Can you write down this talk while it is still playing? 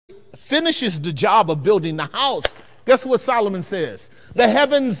finishes the job of building the house, guess what Solomon says? The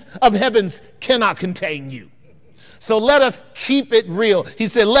heavens of heavens cannot contain you. So let us keep it real. He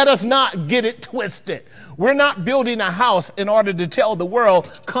said, let us not get it twisted. We're not building a house in order to tell the world,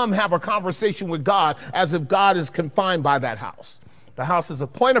 come have a conversation with God, as if God is confined by that house. The house is a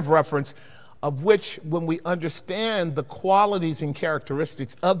point of reference of which, when we understand the qualities and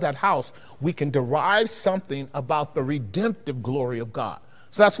characteristics of that house, we can derive something about the redemptive glory of God.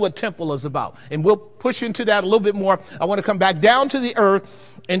 So that's what temple is about. And we'll push into that a little bit more. I want to come back down to the earth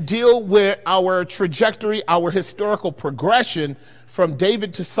and deal with our trajectory, our historical progression from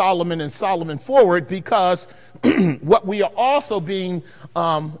David to Solomon and Solomon forward, because what we are also being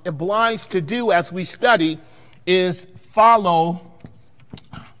obliged to do as we study is follow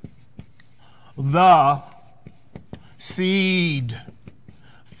the seed.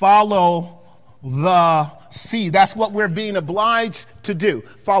 Follow the seed. That's what we're being obliged to do.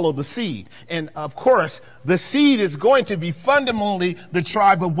 Follow the seed. And of course, the seed is going to be fundamentally the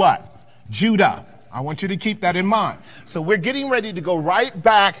tribe of what? Judah. I want you to keep that in mind. So we're getting ready to go right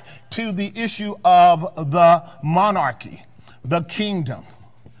back to the issue of the monarchy, the kingdom,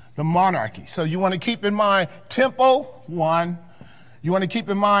 the monarchy. So you want to keep in mind temple, 1. You want to keep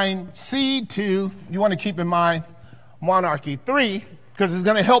in mind seed, 2. You want to keep in mind monarchy, 3, because it's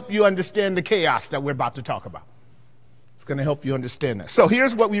going to help you understand the chaos that we're about to talk about. It's going to help you understand that. So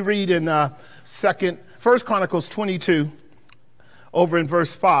here's what we read in 1 Chronicles 22, over in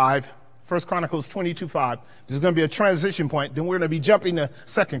verse 5. 1 Chronicles 22:5. There's going to be a transition point. Then we're going to be jumping to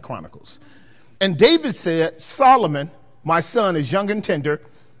 2 Chronicles. And David said, Solomon, my son, is young and tender,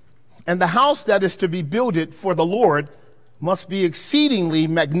 and the house that is to be builded for the Lord must be exceedingly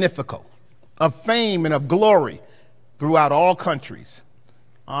magnifical, of fame and of glory throughout all countries.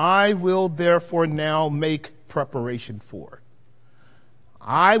 I will therefore now make preparation for it.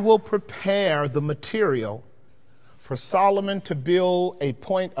 I will prepare the material for Solomon to build a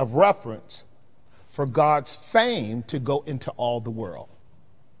point of reference for God's fame to go into all the world.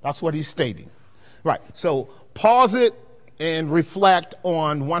 That's what he's stating. Right. So pause it and reflect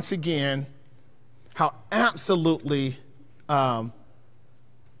on, once again, how absolutely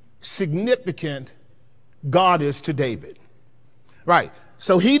significant God is to David. Right.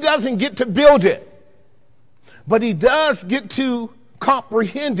 So he doesn't get to build it, but he does get to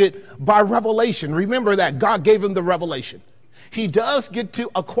comprehend it by revelation. Remember that God gave him the revelation. He does get to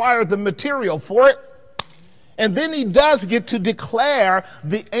acquire the material for it, and then he does get to declare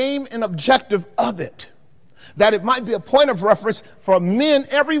the aim and objective of it, that it might be a point of reference for men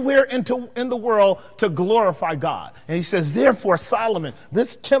everywhere in the world to glorify God. And he says, therefore, Solomon,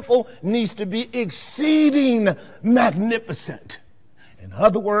 this temple needs to be exceeding magnificent. In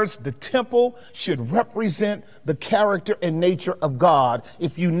other words, the temple should represent the character and nature of God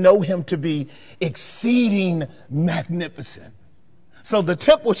if you know him to be exceeding magnificent. So the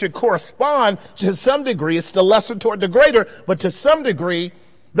temple should correspond to some degree. It's the lesser toward the greater, but to some degree,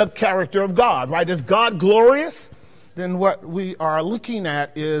 the character of God, right? Is God glorious? Then what we are looking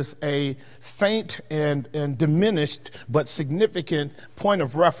at is a faint and diminished but significant point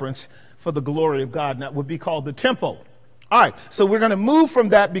of reference for the glory of God, and that would be called the temple. All right, so we're going to move from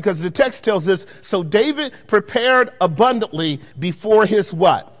that because the text tells us, so David prepared abundantly before his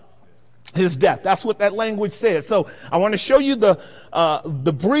what? His death. That's what that language says. So I want to show you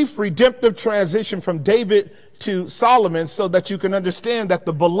the brief redemptive transition from David to Solomon so that you can understand that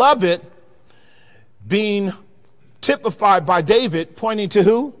the beloved, being typified by David, pointing to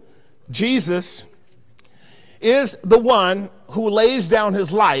who? Jesus, is the one who lays down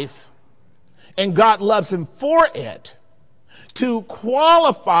his life, and God loves him for it, to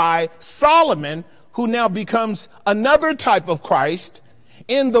qualify Solomon, who now becomes another type of Christ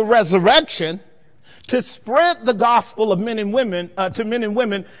in the resurrection, to spread the gospel of men and women, to men and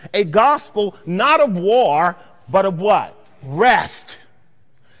women, a gospel not of war, but of what? Rest.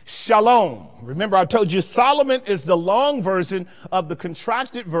 Shalom. Remember, I told you Solomon is the long version of the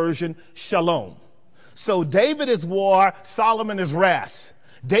contracted version, shalom. So David is war, Solomon is rest.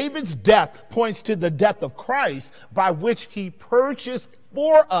 David's death points to the death of Christ, by which he purchased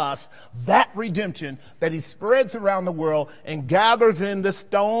for us that redemption that he spreads around the world and gathers in the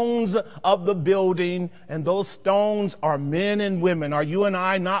stones of the building. And those stones are men and women. Are you and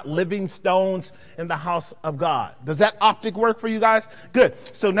I not living stones in the house of God? Does that optic work for you guys? Good.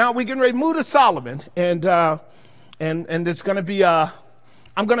 So now we're getting ready to move to Solomon, and it's going to be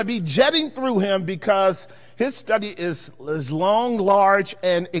I'm going to be jetting through him because his study is long, large,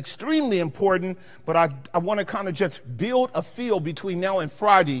 and extremely important, but I want to kind of just build a feel between now and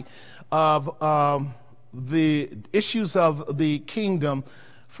Friday of the issues of the kingdom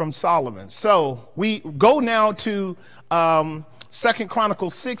from Solomon. So we go now to 2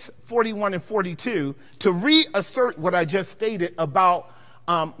 Chronicles 6, 41 and 42 to reassert what I just stated about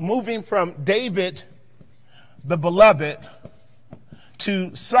moving from David, the beloved,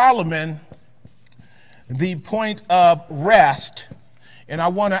 to Solomon, the point of rest. And I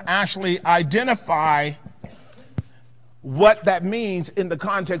want to actually identify what that means in the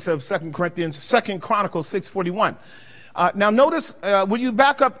context of 2 Chronicles 6:41. Now notice, will you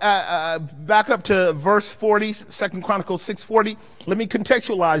back up to verse 40, 2 Chronicles 6:40? Let me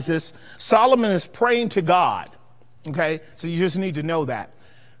contextualize this. Solomon is praying to God. Okay, so you just need to know that.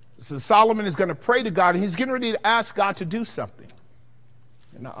 So Solomon is going to pray to God, and he's getting ready to ask God to do something.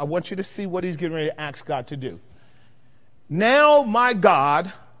 And I want you to see what he's getting ready to ask God to do. Now, my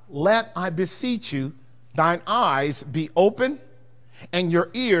God, let I beseech you, thine eyes be open and your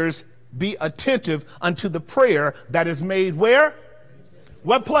ears be attentive unto the prayer that is made where?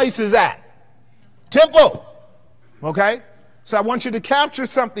 What place is that? Temple. Okay? So I want you to capture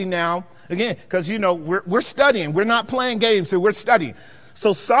something now, again, because, you know, we're studying. We're not playing games, so we're studying.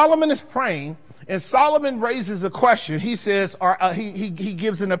 So Solomon is praying, and Solomon raises a question. He says, or he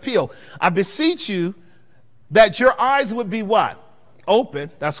gives an appeal. I beseech you that your eyes would be what? Open.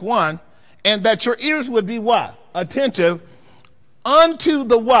 That's one. And that your ears would be what? Attentive unto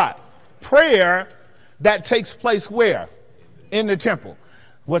the what? Prayer that takes place where? In the temple.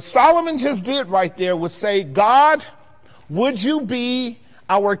 What Solomon just did right there was say, God, would you be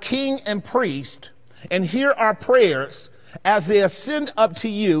our king and priest and hear our prayers as they ascend up to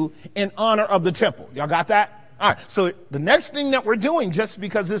you in honor of the temple? Y'all got that? All right, so the next thing that we're doing, just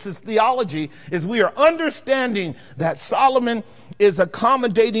because this is theology, is we are understanding that Solomon is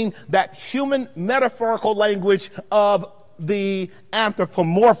accommodating that human metaphorical language of the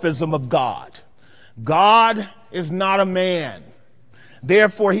anthropomorphism of God. God is not a man.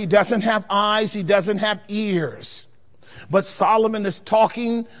 Therefore, he doesn't have eyes, he doesn't have ears. But Solomon is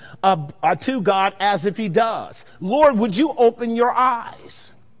talking to God as if he does. Lord, would you open your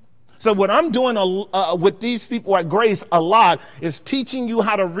eyes? So what I'm doing with these people at Grace a lot is teaching you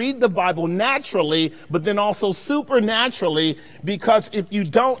how to read the Bible naturally, but then also supernaturally, because if you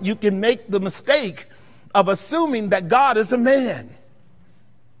don't, you can make the mistake of assuming that God is a man.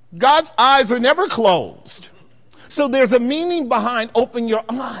 God's eyes are never closed. So there's a meaning behind open your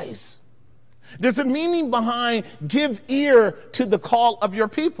eyes. There's a meaning behind give ear to the call of your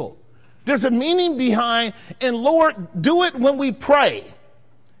people. There's a meaning behind, and Lord, do it when we pray.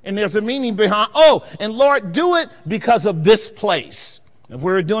 And there's a meaning behind, oh, and Lord, do it because of this place. If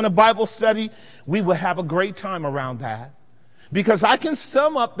we were doing a Bible study, we would have a great time around that. Because I can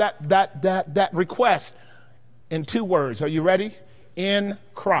sum up that request in 2 words. Are you ready? In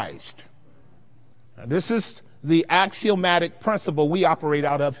Christ. Now, this is the axiomatic principle we operate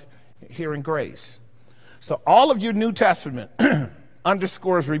out of here in Grace. So all of your New Testament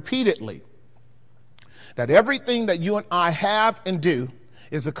underscores repeatedly that everything that you and I have and do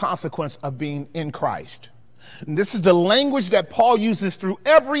is a consequence of being in Christ. And this is the language that Paul uses through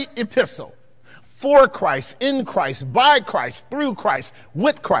every epistle. For Christ, in Christ, by Christ, through Christ,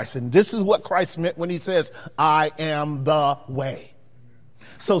 with Christ. And this is what Christ meant when he says, I am the way.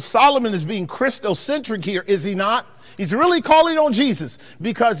 So Solomon is being Christocentric here, is he not? He's really calling on Jesus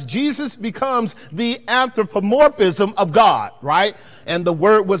because Jesus becomes the anthropomorphism of God, right? And the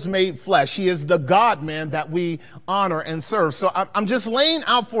word was made flesh. He is the God-man that we honor and serve. So I'm just laying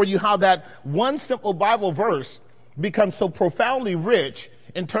out for you how that one simple Bible verse becomes so profoundly rich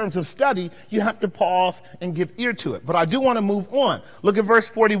in terms of study. You have to pause and give ear to it. But I do want to move on. Look at verse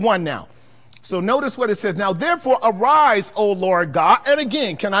 41 now. So notice what it says. Now, therefore, arise, O Lord God. And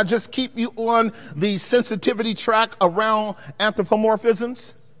again, can I just keep you on the sensitivity track around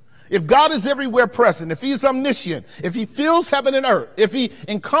anthropomorphisms? If God is everywhere present, if he's omniscient, if he fills heaven and earth, if he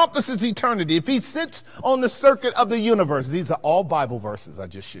encompasses eternity, if he sits on the circuit of the universe, these are all Bible verses I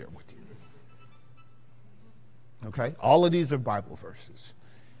just shared with you. Okay? All of these are Bible verses.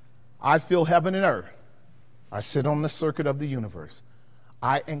 I fill heaven and earth. I sit on the circuit of the universe.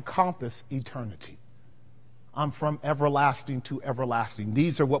 I encompass eternity. I'm from everlasting to everlasting.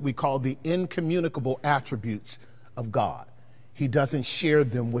 These are what we call the incommunicable attributes of God. He doesn't share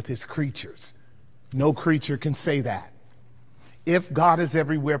them with his creatures. No creature can say that. If God is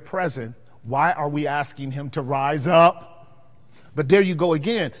everywhere present, why are we asking him to rise up? But there you go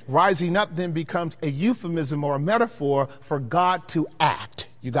again. Rising up then becomes a euphemism or a metaphor for God to act.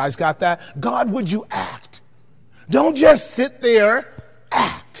 You guys got that? God, would you act? Don't just sit there.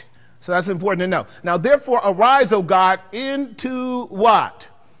 Act. So that's important to know. Now, therefore, arise, O God, into what?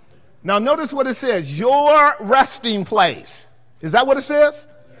 Now, notice what it says. Your resting place. Is that what it says?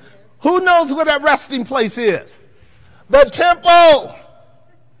 Who knows where that resting place is? The temple.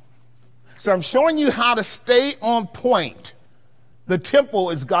 So I'm showing you how to stay on point. The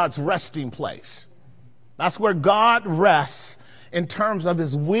temple is God's resting place. That's where God rests in terms of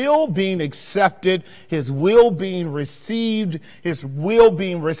his will being accepted, his will being received, his will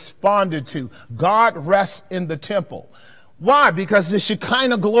being responded to. God rests in the temple. Why? Because the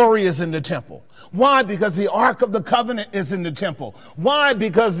Shekinah glory is in the temple. Why? Because the Ark of the Covenant is in the temple. Why?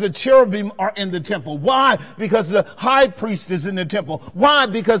 Because the cherubim are in the temple. Why? Because the high priest is in the temple. Why?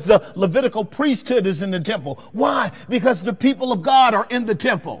 Because the Levitical priesthood is in the temple. Why? Because the people of God are in the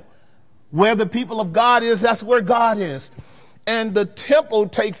temple. Where the people of God is, that's where God is. And the temple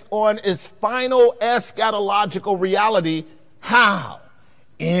takes on its final eschatological reality. How?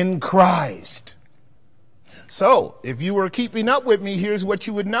 In Christ. So, if you were keeping up with me, here's what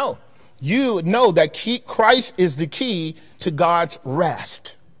you would know. You would know that Christ is the key to God's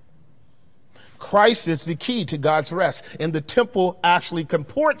rest. Christ is the key to God's rest. And the temple actually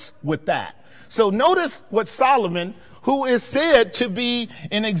comports with that. So notice what Solomon, who is said to be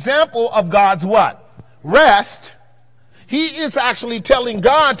an example of God's what? Rest. He is actually telling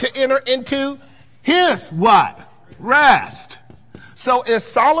God to enter into his what? Rest. So is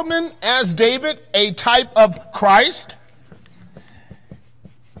Solomon, as David, a type of Christ?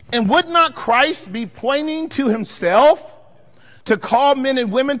 And would not Christ be pointing to himself to call men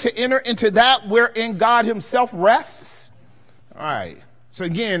and women to enter into that wherein God himself rests? All right. So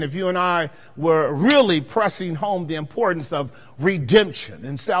again, if you and I were really pressing home the importance of redemption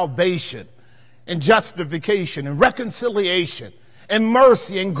and salvation and justification and reconciliation and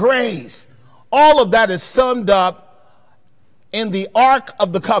mercy and grace, all of that is summed up in the Ark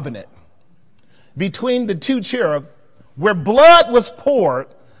of the Covenant between the two cherub, where blood was poured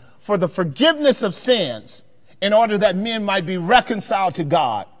for the forgiveness of sins in order that men might be reconciled to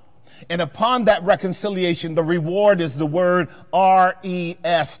God. And upon that reconciliation, the reward is the word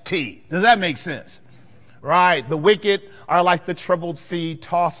R-E-S-T. Does that make sense? Right. The wicked are like the troubled sea,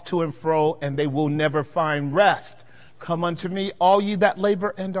 tossed to and fro, and they will never find rest. Come unto me, all ye that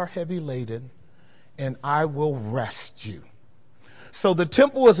labor and are heavy laden, and I will rest you. So the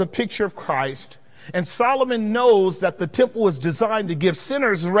temple is a picture of Christ, and Solomon knows that the temple is designed to give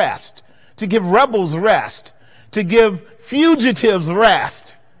sinners rest, to give rebels rest, to give fugitives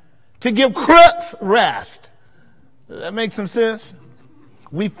rest, to give crooks rest. Does that make some sense?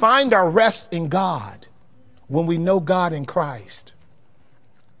 We find our rest in God when we know God in Christ.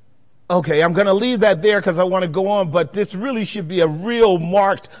 Okay, I'm going to leave that there because I want to go on, but this really should be a real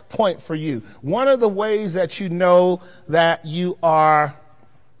marked point for you. One of the ways that you know that you are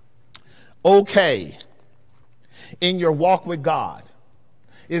okay in your walk with God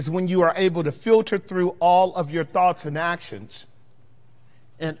is when you are able to filter through all of your thoughts and actions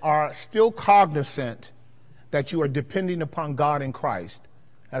and are still cognizant that you are depending upon God in Christ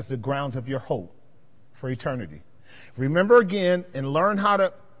as the grounds of your hope for eternity. Remember again and learn how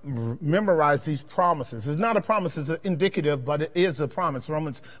to memorize these promises. It's not a promise, it's an indicative, but it is a promise.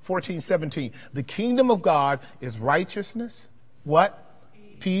 Romans 14:17. The kingdom of God is righteousness, what?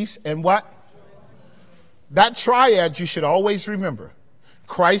 Peace, and what? That triad you should always remember.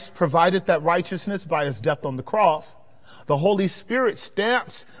 Christ provided that righteousness by his death on the cross. The Holy Spirit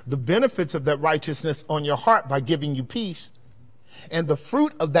stamps the benefits of that righteousness on your heart by giving you peace. And the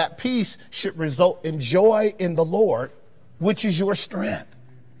fruit of that peace should result in joy in the Lord, which is your strength.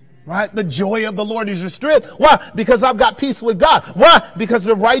 Right? The joy of the Lord is your strength. Why? Because I've got peace with God. Why? Because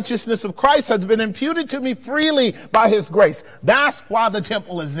the righteousness of Christ has been imputed to me freely by his grace. That's why the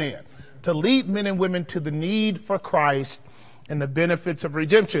temple is there, to lead men and women to the need for Christ and the benefits of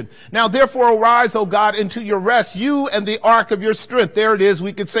redemption. Now, therefore, arise, O God, into your rest, you and the ark of your strength. There it is.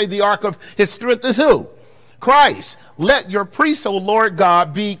 We could say the ark of his strength is who? Christ. Let your priests, O Lord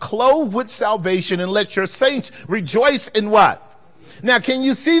God, be clothed with salvation, and let your saints rejoice in what? Now, can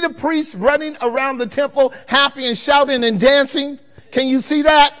you see the priests running around the temple, happy and shouting and dancing? Can you see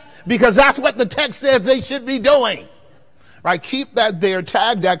that? Because that's what the text says they should be doing. Right? Keep that there,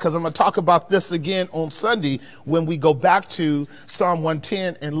 tag that, because I'm going to talk about this again on Sunday when we go back to Psalm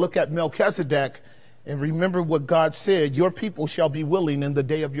 110 and look at Melchizedek and remember what God said, your people shall be willing in the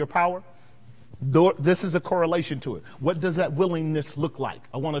day of your power. This is a correlation to it. What does that willingness look like?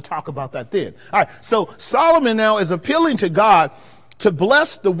 I want to talk about that then. All right. So Solomon now is appealing to God to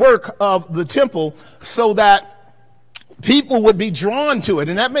bless the work of the temple so that people would be drawn to it.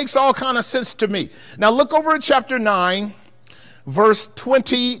 And that makes all kind of sense to me. Now look over at chapter 9, verse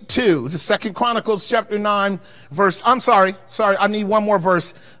 22. The 2 Chronicles chapter 9, I need one more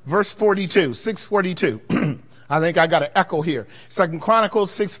verse. Verse 42, 642. I think I got an echo here. 2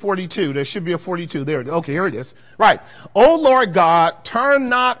 Chronicles 6:42. There should be a 42 there. Okay, here it is. Right. O Lord God, turn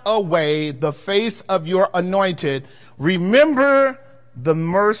not away the face of your anointed. Remember the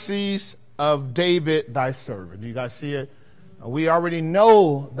mercies of David, thy servant. Do you guys see it? We already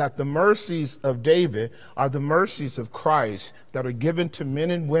know that the mercies of David are the mercies of Christ that are given to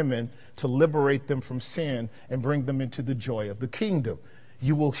men and women to liberate them from sin and bring them into the joy of the kingdom.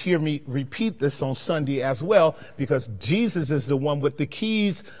 You will hear me repeat this on Sunday as well, because Jesus is the one with the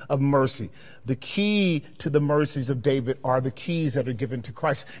keys of mercy. The key to the mercies of David are the keys that are given to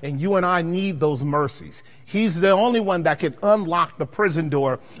Christ. And you and I need those mercies. He's the only one that can unlock the prison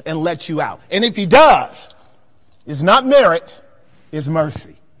door and let you out. And if he does, it's not merit, it's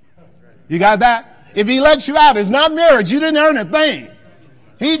mercy. You got that? If he lets you out, it's not merit. You didn't earn a thing.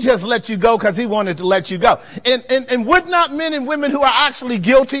 He just let you go because he wanted to let you go. And would not men and women who are actually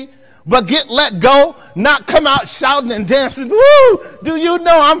guilty but get let go not come out shouting and dancing? Woo! Do you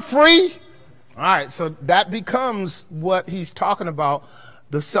know I'm free? All right, so that becomes what he's talking about,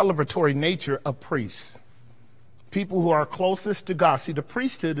 the celebratory nature of priests. People who are closest to God. See, the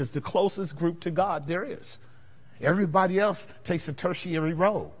priesthood is the closest group to God there is. Everybody else takes a tertiary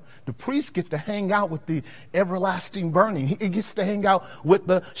role. The priest gets to hang out with the everlasting burning. He gets to hang out with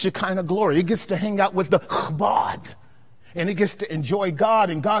the Shekinah glory. He gets to hang out with the Chabad. And he gets to enjoy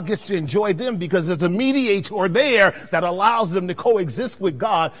God, and God gets to enjoy them because there's a mediator there that allows them to coexist with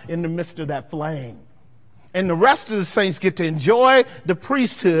God in the midst of that flame. And the rest of the saints get to enjoy the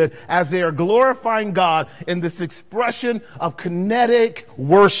priesthood as they are glorifying God in this expression of kinetic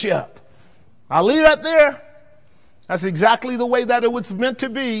worship. I'll leave that there. That's exactly the way that it was meant to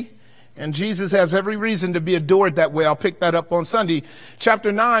be. And Jesus has every reason to be adored that way. I'll pick that up on Sunday.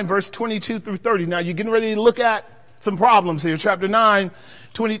 Chapter 9, verse 22 through 30. Now, you're getting ready to look at some problems here. Chapter 9,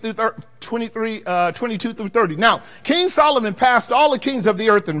 22 through 30. Now, King Solomon passed all the kings of the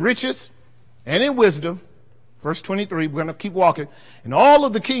earth in riches and in wisdom. Verse 23, we're going to keep walking. And all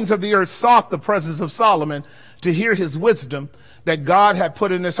of the kings of the earth sought the presence of Solomon to hear his wisdom that God had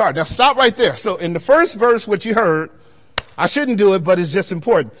put in his heart. Now, stop right there. So in the first verse, what you heard, I shouldn't do it, but it's just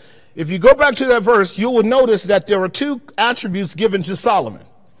important. If you go back to that verse, you will notice that there are two attributes given to Solomon.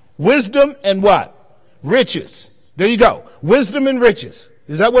 Wisdom and what? Riches. There you go. Wisdom and riches.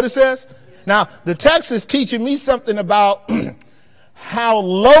 Is that what it says? Now, the text is teaching me something about how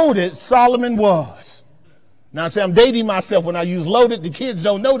loaded Solomon was. Now, see, I'm dating myself when I use loaded. The kids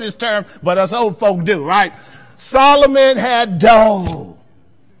don't know this term, but us old folk do, right? Solomon had dough.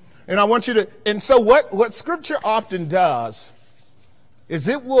 And I want you to, and so what scripture often does is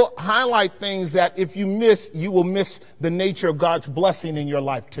it will highlight things that if you miss, you will miss the nature of God's blessing in your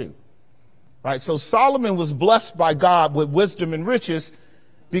life too. Right? So Solomon was blessed by God with wisdom and riches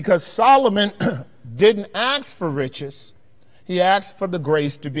because Solomon didn't ask for riches. He asked for the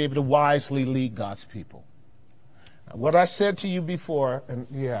grace to be able to wisely lead God's people. Now, what I said to you before, and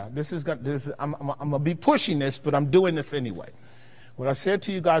yeah, I'm going to be pushing this, but I'm doing this anyway. What I said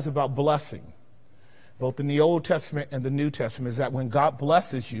to you guys about blessing, both in the Old Testament and the New Testament, is that when God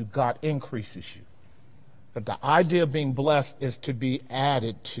blesses you, God increases you. But the idea of being blessed is to be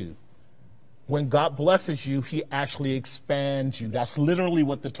added to. When God blesses you, he actually expands you. That's literally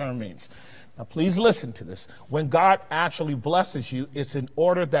what the term means. Now, please listen to this. When God actually blesses you, it's in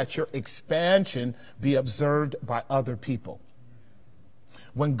order that your expansion be observed by other people.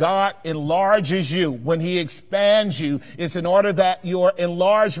 When God enlarges you, when he expands you, it's in order that your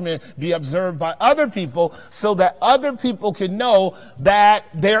enlargement be observed by other people so that other people can know that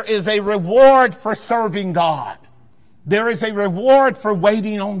there is a reward for serving God. There is a reward for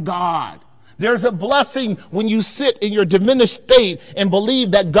waiting on God. There's a blessing when you sit in your diminished state and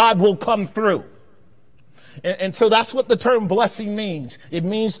believe that God will come through. And so that's what the term blessing means. It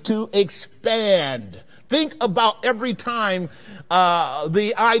means to expand. Think about every time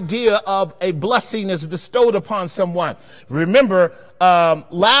the idea of a blessing is bestowed upon someone. Remember,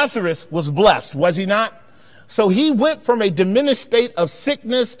 Lazarus was blessed, was he not? So he went from a diminished state of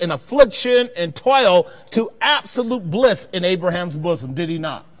sickness and affliction and toil to absolute bliss in Abraham's bosom, did he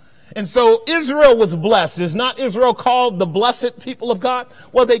not? And so Israel was blessed. Is not Israel called the blessed people of God?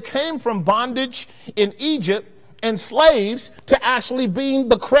 Well, they came from bondage in Egypt and slaves to actually being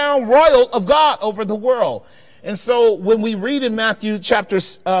the crown royal of God over the world. And so when we read in Matthew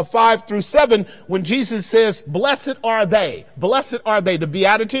chapters 5 through 7, when Jesus says, blessed are they, the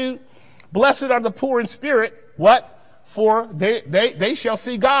beatitude, blessed are the poor in spirit, what? For they shall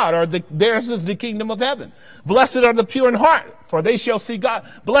see God, or theirs is the kingdom of heaven. Blessed are the pure in heart, for they shall see God.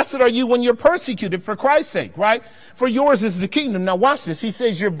 Blessed are you when you're persecuted for Christ's sake, right? For yours is the kingdom. Now watch this. He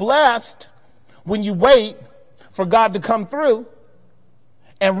says you're blessed when you wait for God to come through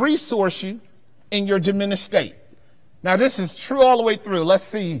and resource you in your diminished state. Now, this is true all the way through. Let's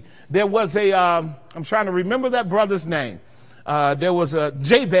see. There was I'm trying to remember that brother's name. There was a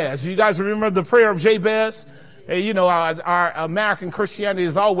Jabez. You guys remember the prayer of Jabez? You know, our American Christianity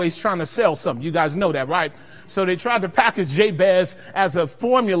is always trying to sell something. You guys know that, right? So they tried to package Jabez as a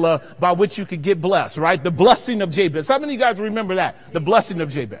formula by which you could get blessed, right? The blessing of Jabez. How many of you guys remember that? The blessing of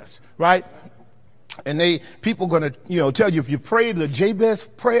Jabez, right? And people going to, tell you if you pray the Jabez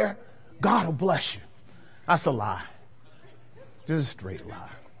prayer, God will bless you. That's a lie. Just a straight lie.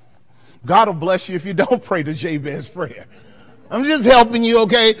 God will bless you if you don't pray the Jabez prayer. I'm just helping you,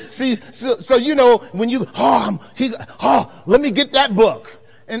 okay? See, so when you, let me get that book.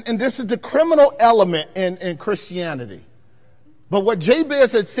 And this is the criminal element in Christianity. But what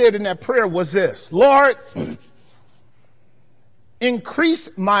Jabez had said in that prayer was this: Lord, increase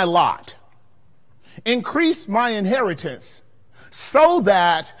my lot, increase my inheritance, so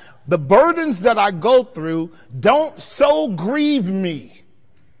that the burdens that I go through don't so grieve me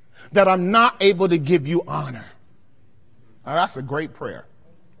that I'm not able to give you honor. Now, that's a great prayer.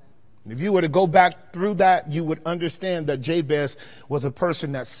 If you were to go back through that, you would understand that Jabez was a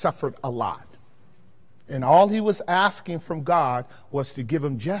person that suffered a lot. And all he was asking from God was to give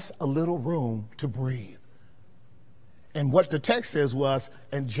him just a little room to breathe. And what the text says was,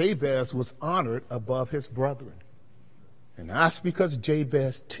 and Jabez was honored above his brethren. And that's because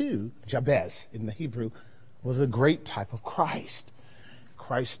Jabez in the Hebrew, was a great type of Christ.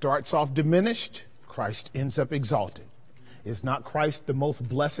 Christ starts off diminished. Christ ends up exalted. Is not Christ the most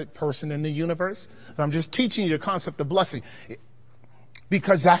blessed person in the universe? So I'm just teaching you the concept of blessing,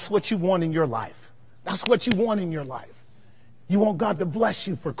 because that's what you want in your life. That's what you want in your life. You want God to bless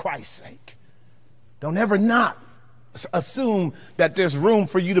you for Christ's sake. Don't ever not assume that there's room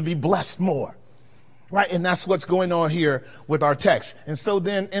for you to be blessed more. Right, and that's what's going on here with our text. And so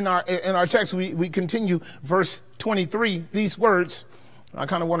then in our text, we continue verse 23, these words. I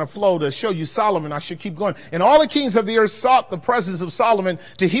kind of want to flow to show you Solomon. I should keep going. And all the kings of the earth sought the presence of Solomon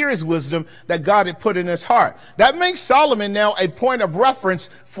to hear his wisdom that God had put in his heart. That makes Solomon now a point of reference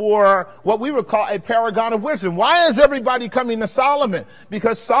for what we would call a paragon of wisdom. Why is everybody coming to Solomon?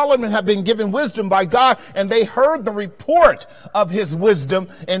 Because Solomon had been given wisdom by God, and they heard the report of his wisdom,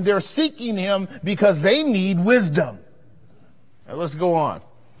 and they're seeking him because they need wisdom. Now let's go on.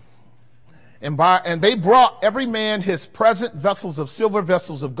 And they brought every man his present, vessels of silver,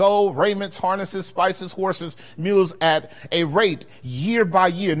 vessels of gold, raiments, harnesses, spices, horses, mules, at a rate year by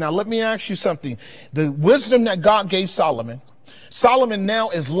year. Now, let me ask you something. The wisdom that God gave Solomon now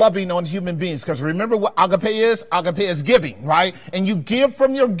is loving on human beings. Because remember what agape is? Agape is giving, right? And you give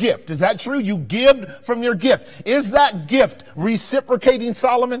from your gift. Is that true? You give from your gift. Is that gift reciprocating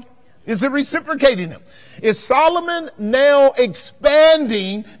Solomon? Is it reciprocating him? Is Solomon now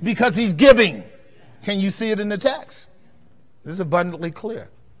expanding because he's giving? Can you see it in the text? This is abundantly clear.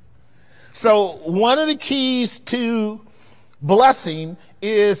 So one of the keys to blessing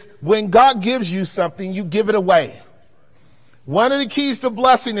is when God gives you something, you give it away. One of the keys to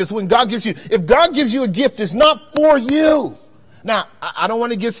blessing is when God gives you, if God gives you a gift, it's not for you. Now, I don't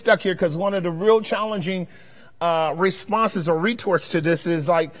want to get stuck here, because one of the real challenging responses or retorts to this is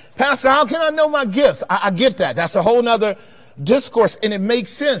like, Pastor, how can I know my gifts? I get that. That's a whole nother discourse, and it makes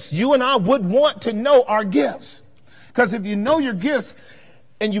sense. You and I would want to know our gifts, because if you know your gifts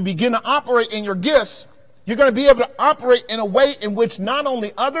and you begin to operate in your gifts, you're going to be able to operate in a way in which not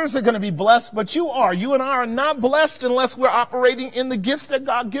only others are going to be blessed, but you are. You and I are not blessed unless we're operating in the gifts that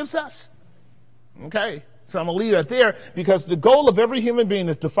God gives us. Okay, so I'm going to leave that there, because the goal of every human being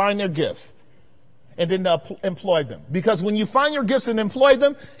is to find their gifts and then to employ them. Because when you find your gifts and employ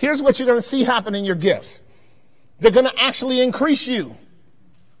them, here's what you're going to see happen in your gifts. They're going to actually increase you.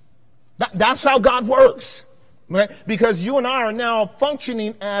 That's how God works. Right? Because you and I are now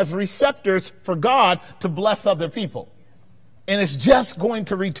functioning as receptors for God to bless other people. And it's just going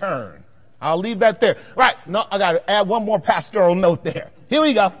to return. I'll leave that there. Right. No, I got to add one more pastoral note there. Here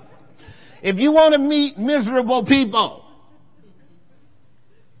we go. If you want to meet miserable people,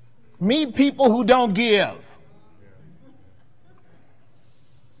 meet people who don't give.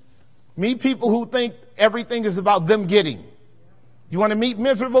 Meet people who think everything is about them getting. You want to meet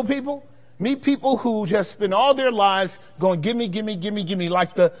miserable people? Meet people who just spend all their lives going, gimme, gimme, gimme, gimme,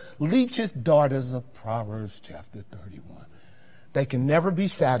 like the leech's daughters of Proverbs chapter 31. They can never be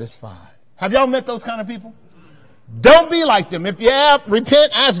satisfied. Have y'all met those kind of people? Don't be like them. If you have,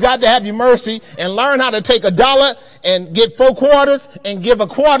 repent, ask God to have you mercy, and learn how to take $1 and get 4 quarters and give a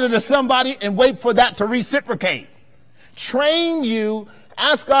quarter to somebody and wait for that to reciprocate. Train you,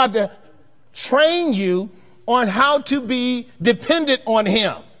 ask God to train you on how to be dependent on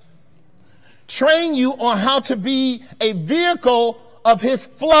him. Train you on how to be a vehicle of his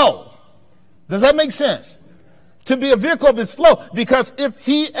flow. Does that make sense? To be a vehicle of his flow. Because if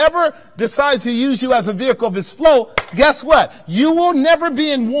he ever decides to use you as a vehicle of his flow, guess what? You will never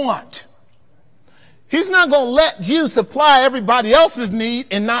be in want. He's not going to let you supply everybody else's need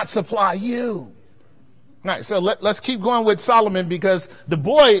and not supply you. All right, so let's keep going with Solomon because the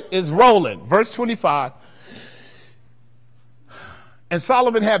boy is rolling. Verse 25. And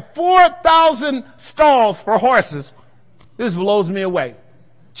Solomon had 4,000 stalls for horses. This blows me away.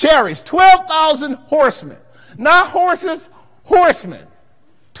 Chariots, 12,000 horsemen. Not horses, horsemen.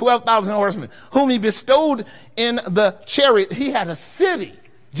 12,000 horsemen, whom he bestowed in the chariot. He had a city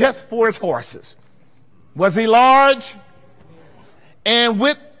just for his horses. Was he large? And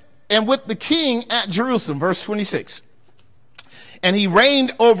with the king at Jerusalem, verse 26. And he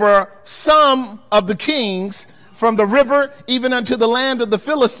reigned over some of the kings from the river even unto the land of the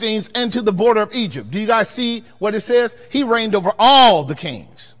Philistines and to the border of Egypt. Do you guys see what it says? He reigned over all the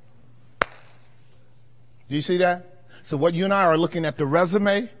kings. Do you see that? So what you and I are looking at, the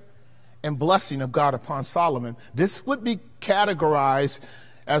resume and blessing of God upon Solomon, this would be categorized,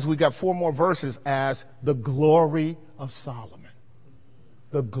 as we got 4 more verses, as the glory of Solomon.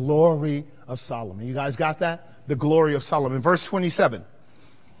 The glory of Solomon. You guys got that? The glory of Solomon. Verse 27.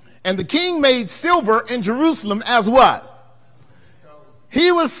 And the king made silver in Jerusalem as what?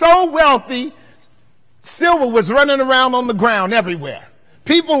 He was so wealthy, silver was running around on the ground everywhere.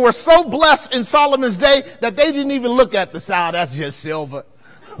 People were so blessed in Solomon's day that they didn't even look at the side. That's just silver.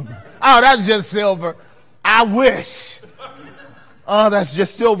 Oh, that's just silver. I wish. Oh, that's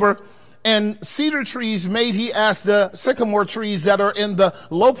just silver. And cedar trees made he as the sycamore trees that are in the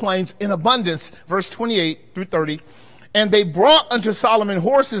low plains in abundance. Verse 28 through 30. And they brought unto Solomon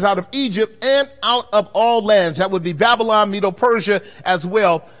horses out of Egypt and out of all lands. That would be Babylon, Medo-Persia as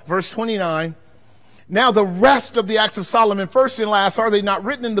well. Verse 29. Now the rest of the acts of Solomon, first and last, are they not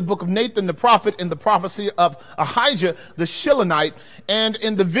written in the book of Nathan the prophet, in the prophecy of Ahijah the Shilonite, and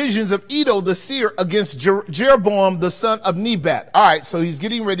in the visions of Edo the seer against Jeroboam the son of Nebat? All right, so he's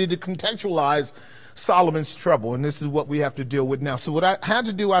getting ready to contextualize Solomon's trouble, and this is what we have to deal with now. So what I had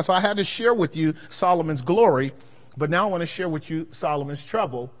to do is I had to share with you Solomon's glory, but now I want to share with you Solomon's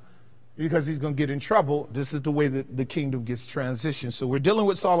trouble, because he's going to get in trouble. This is the way that the kingdom gets transitioned. So we're dealing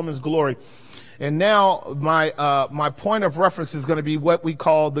with Solomon's glory. And now my point of reference is going to be what we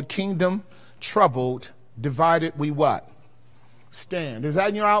call the kingdom troubled, divided we what? Stand. Is that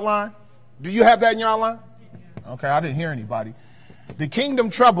in your outline? Do you have that in your outline? Okay, I didn't hear anybody. The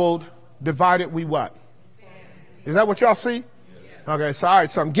kingdom troubled, divided we what? Is that what y'all see? Okay, so all right,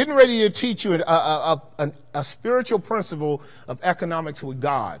 so I'm getting ready to teach you a spiritual principle of economics with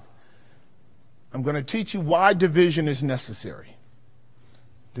God. I'm going to teach you why division is necessary.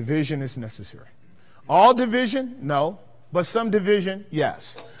 Division is necessary. All division? No. But some division?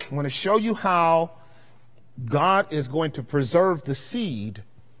 Yes. I'm going to show you how God is going to preserve the seed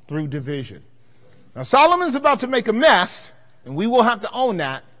through division. Now, Solomon's about to make a mess, and we will have to own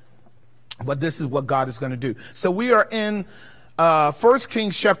that. But this is what God is going to do. So we are in 1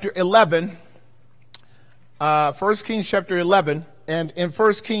 Kings chapter 11. 1 Kings chapter 11. And in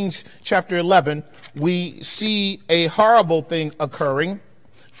 1 Kings chapter 11, we see a horrible thing occurring.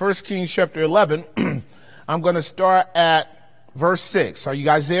 1 Kings chapter 11, I'm going to start at verse 6. Are you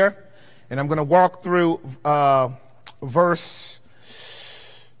guys there? And I'm going to walk through verse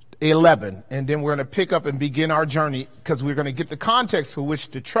 11. And then we're going to pick up and begin our journey, because we're going to get the context for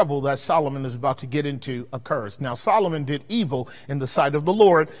which the trouble that Solomon is about to get into occurs. Now, Solomon did evil in the sight of the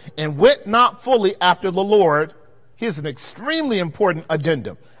Lord and went not fully after the Lord. Here's an extremely important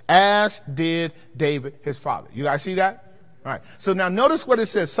addendum, as did David, his father. You guys see that? All right. So now notice what it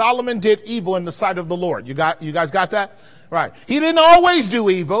says. Solomon did evil in the sight of the Lord. You guys got that? Right. He didn't always do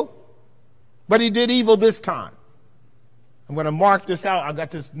evil, but he did evil this time. I'm going to mark this out. I got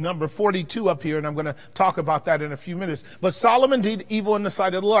this number 42 up here, and I'm going to talk about that in a few minutes. But Solomon did evil in the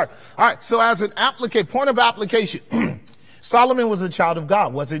sight of the Lord. All right. So as an point of application, Solomon was a child of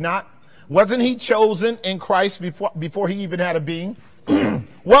God, was he not? Wasn't he chosen in Christ before he even had a being?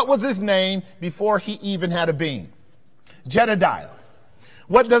 What was his name before he even had a being? Jedediah.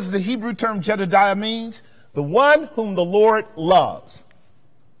 What does the Hebrew term Jedediah means? The one whom the Lord loves.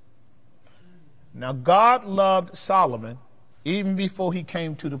 Now, God loved Solomon even before he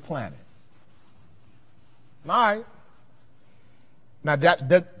came to the planet. All right. Now,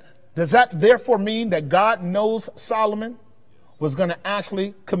 does that therefore mean that God knows Solomon was going to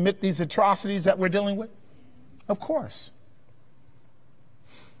actually commit these atrocities that we're dealing with? Of course.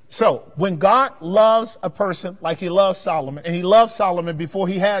 So when God loves a person like he loves Solomon, and he loved Solomon before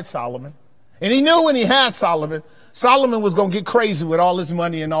he had Solomon, and he knew when he had Solomon, Solomon was going to get crazy with all his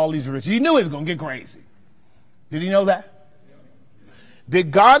money and all these riches. He knew he was going to get crazy. Did he know that?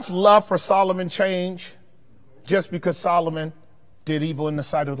 Did God's love for Solomon change just because Solomon did evil in the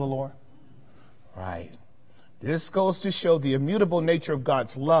sight of the Lord? Right. This goes to show the immutable nature of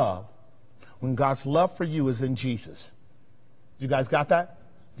God's love when God's love for you is in Jesus. You guys got that?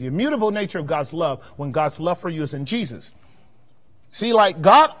 The immutable nature of God's love when God's love for you is in Jesus. See, like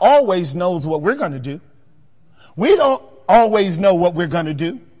God always knows what we're going to do. We don't always know what we're going to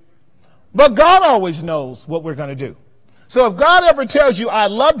do, but God always knows what we're going to do. So if God ever tells you, I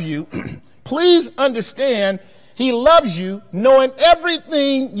love you, please understand he loves you knowing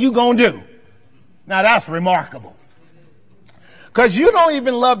everything you're going to do. Now that's remarkable, because you don't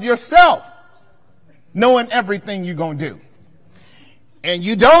even love yourself knowing everything you're going to do. And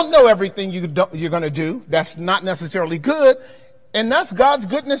you don't know everything you're going to do. That's not necessarily good. And that's God's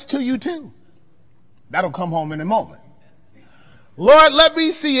goodness to you too. That'll come home in a moment. Lord, let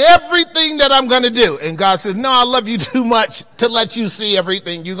me see everything that I'm going to do. And God says, no, I love you too much to let you see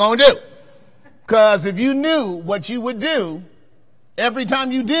everything you're going to do. Because if you knew what you would do every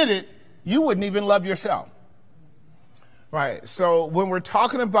time you did it, you wouldn't even love yourself. Right. So when we're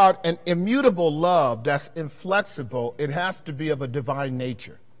talking about an immutable love that's inflexible, it has to be of a divine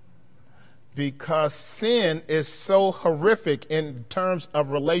nature, because sin is so horrific in terms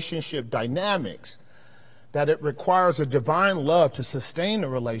of relationship dynamics that it requires a divine love to sustain a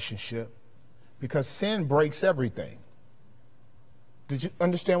relationship, because sin breaks everything. Did you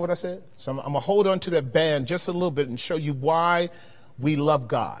understand what I said? So I'm going to hold on to that band just a little bit and show you why we love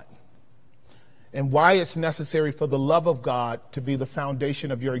God, and why it's necessary for the love of God to be the foundation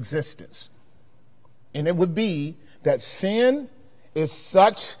of your existence. And it would be that sin is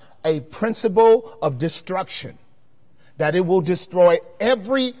such a principle of destruction that it will destroy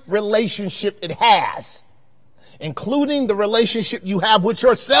every relationship it has, including the relationship you have with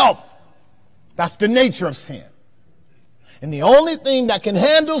yourself. That's the nature of sin. And the only thing that can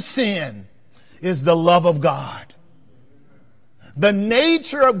handle sin is the love of God. The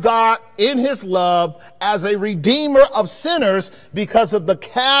nature of God in his love as a redeemer of sinners because of the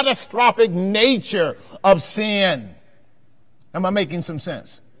catastrophic nature of sin. Am I making some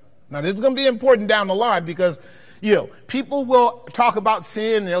sense? Now, this is going to be important down the line, because, people will talk about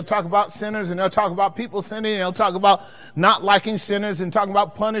sin, and they'll talk about sinners, and they'll talk about people sinning, and they'll talk about not liking sinners and talking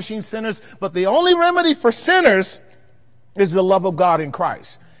about punishing sinners. But the only remedy for sinners is the love of God in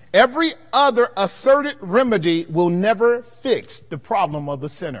Christ. Every other asserted remedy will never fix the problem of the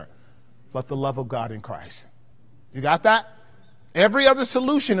sinner, but the love of God in Christ. You got that? Every other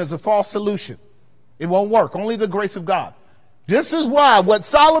solution is a false solution. It won't work. Only the grace of God. This is why what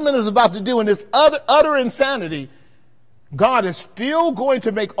Solomon is about to do in this utter insanity, God is still going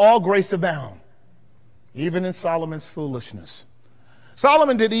to make all grace abound, even in Solomon's foolishness.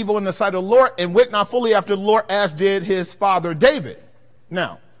 Solomon did evil in the sight of the Lord and went not fully after the Lord, as did his father David.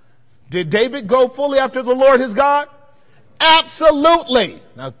 Now, did David go fully after the Lord his God? Absolutely.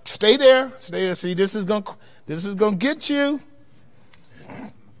 Now stay there. Stay there. See, this is going to get you.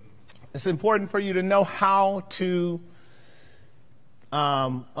 It's important for you to know how to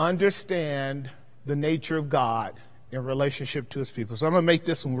understand the nature of God in relationship to his people. So I'm going to make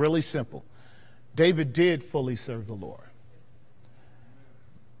this one really simple. David did fully serve the Lord.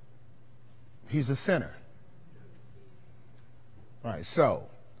 He's a sinner. All right, so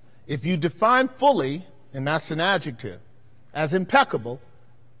if you define fully, and that's an adjective, as impeccable,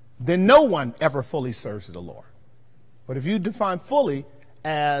 then no one ever fully serves the Lord. But if you define fully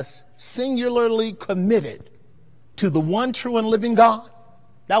as singularly committed to the one true and living God,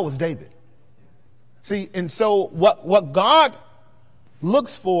 that was David. See, and so what God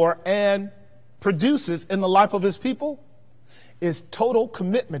looks for and produces in the life of his people is total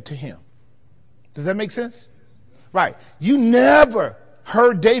commitment to him. Does that make sense? Right. You never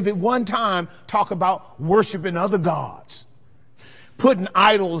heard David one time talk about worshiping other gods, putting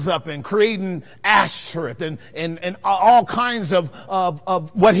idols up and creating Ashtoreth and all kinds of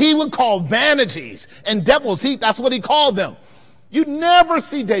what he would call vanities and devils. That's what he called them. You never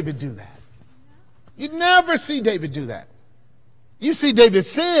see David do that. You never see David do that. You see David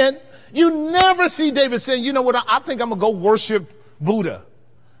sin. You never see David saying, you know what, I think I'm going to go worship Buddha.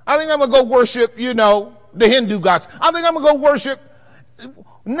 I think I'm going to go worship, the Hindu gods. I think I'm going to go worship,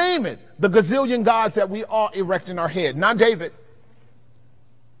 name it, the gazillion gods that we all erect in our head. Not David.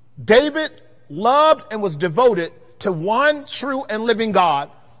 David loved and was devoted to one true and living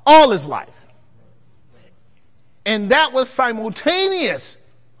God all his life. And that was simultaneous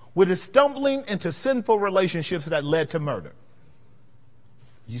with his stumbling into sinful relationships that led to murder.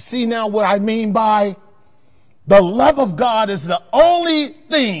 You see now what I mean by the love of God is the only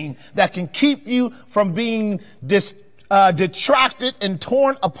thing that can keep you from being detracted and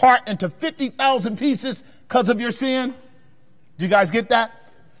torn apart into 50,000 pieces because of your sin. Do you guys get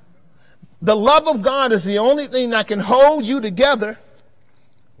that? The love of God is the only thing that can hold you together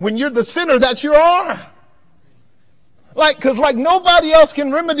when you're the sinner that you are. Because nobody else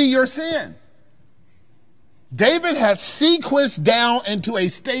can remedy your sin. David had sequenced down into a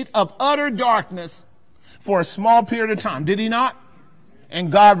state of utter darkness for a small period of time. Did he not?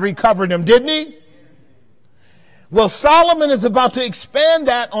 And God recovered him, didn't he? Well, Solomon is about to expand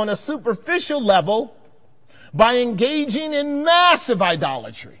that on a superficial level by engaging in massive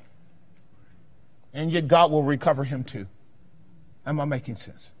idolatry. And yet God will recover him too. Am I making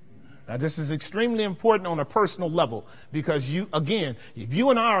sense? Now, this is extremely important on a personal level because if you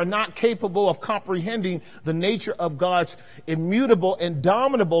and I are not capable of comprehending the nature of God's immutable,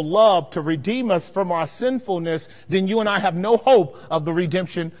 indomitable love to redeem us from our sinfulness, then you and I have no hope of the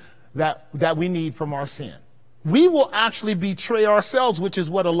redemption that we need from our sin. We will actually betray ourselves, which is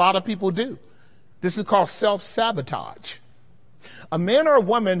what a lot of people do. This is called self-sabotage. A man or a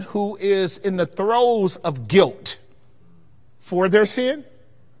woman who is in the throes of guilt for their sin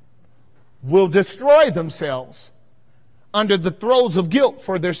will destroy themselves under the throes of guilt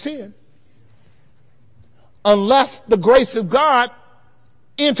for their sin unless the grace of God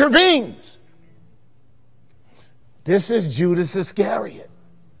intervenes. This is Judas Iscariot.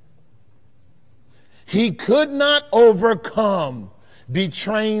 He could not overcome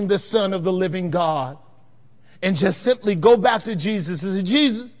betraying the Son of the living God and just simply go back to Jesus and say,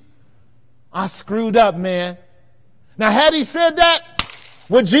 Jesus, I screwed up, man. Now, had he said that,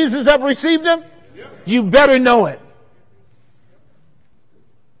 would Jesus have received him? You better know it.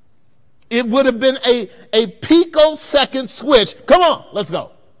 It would have been a picosecond switch. Come on, let's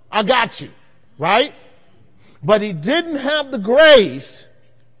go. I got you, right? But he didn't have the grace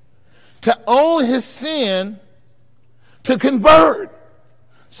to own his sin, to convert.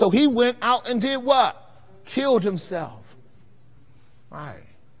 So he went out and did what? Killed himself. Right.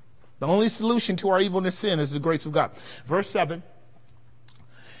 The only solution to our evilness sin is the grace of God. Verse 7.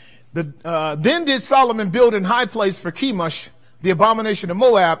 Then did Solomon build an high place for Chemosh, the abomination of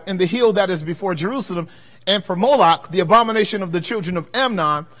Moab, in the hill that is before Jerusalem, and for Moloch, the abomination of the children of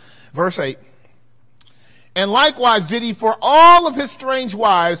Ammon. Verse 8. And likewise did he for all of his strange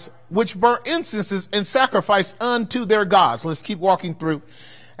wives, which burnt incenses and sacrificed unto their gods. Let's keep walking through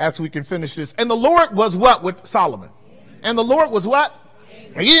as we can finish this. And the Lord was what with Solomon? And the Lord was what?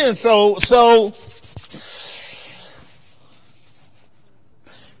 Again, so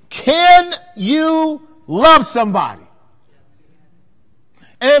can you love somebody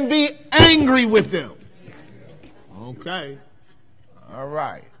and be angry with them? Okay. All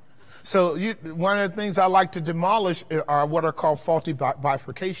right. So one of the things I like to demolish are what are called faulty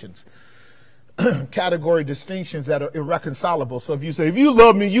bifurcations, category distinctions that are irreconcilable. So if you say, if you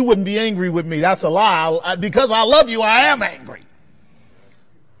love me, you wouldn't be angry with me. That's a lie. Because I love you, I am angry.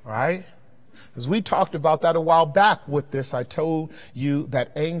 Right? Because we talked about that a while back with this. I told you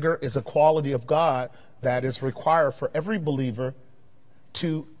that anger is a quality of God that is required for every believer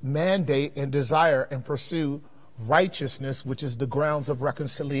to mandate and desire and pursue righteousness, which is the grounds of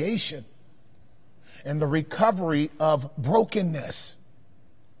reconciliation and the recovery of brokenness.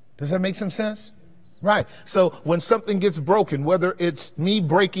 Does that make some sense? Right. So when something gets broken, whether it's me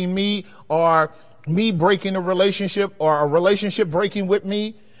breaking me or me breaking a relationship or a relationship breaking with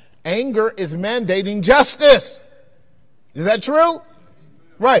me, anger is mandating justice. Is that true?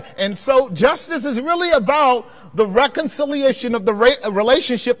 Right. And so justice is really about the reconciliation of the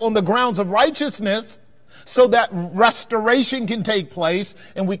relationship on the grounds of righteousness, so that restoration can take place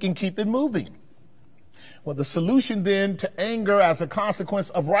and we can keep it moving. Well, the solution then to anger as a consequence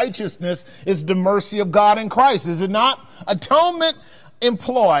of righteousness is the mercy of God in Christ, is it not? Atonement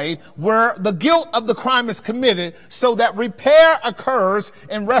employed where the guilt of the crime is committed so that repair occurs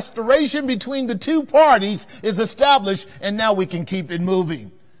and restoration between the two parties is established, and now we can keep it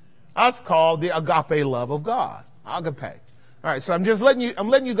moving. That's called the agape love of God. Agape. All right, so I'm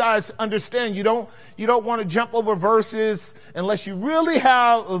letting you guys understand you don't want to jump over verses unless you really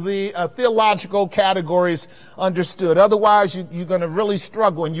have the theological categories understood. Otherwise, you're going to really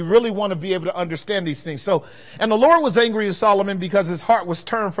struggle, and you really want to be able to understand these things. So, and the Lord was angry with Solomon because his heart was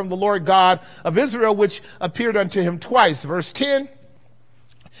turned from the Lord God of Israel, which appeared unto him twice. Verse 10.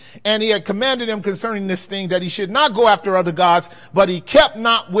 And he had commanded him concerning this thing that he should not go after other gods, but he kept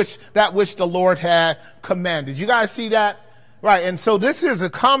not that which the Lord had commanded. You guys see that? Right, and so this is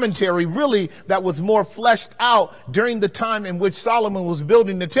a commentary really that was more fleshed out during the time in which Solomon was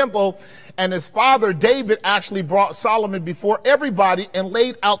building the temple, and his father David actually brought Solomon before everybody and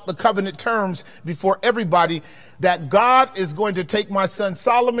laid out the covenant terms before everybody that God is going to take my son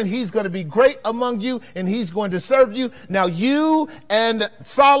Solomon, he's going to be great among you, and he's going to serve you. Now you and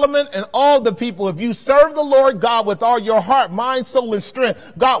Solomon and all the people, if you serve the Lord God with all your heart, mind, soul, and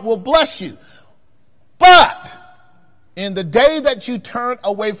strength, God will bless you. But in the day that you turn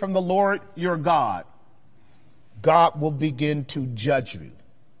away from the Lord your God, God will begin to judge you.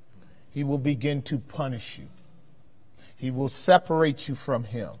 He will begin to punish you. He will separate you from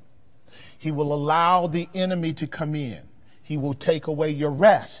him. He will allow the enemy to come in. He will take away your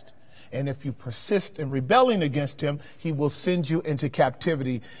rest. And if you persist in rebelling against him, he will send you into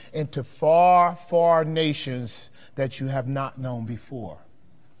captivity, into far, far nations that you have not known before.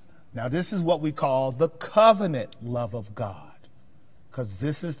 Now, this is what we call the covenant love of God, because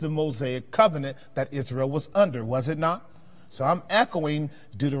this is the Mosaic covenant that Israel was under, was it not? So I'm echoing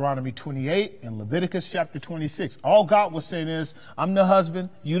Deuteronomy 28 and Leviticus chapter 26. All God was saying is, I'm the husband,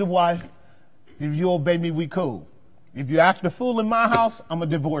 you the wife. If you obey me, we cool. If you act a fool in my house, I'm going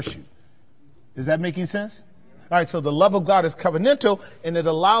to divorce you. Is that making sense? All right, so the love of God is covenantal, and it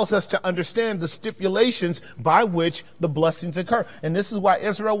allows us to understand the stipulations by which the blessings occur. And this is why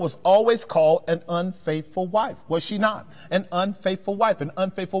Israel was always called an unfaithful wife. Was she not? An unfaithful wife, an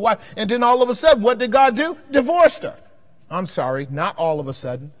unfaithful wife. And then all of a sudden, what did God do? Divorced her. I'm sorry, not all of a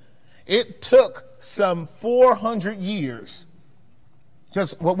sudden. It took some 400 years.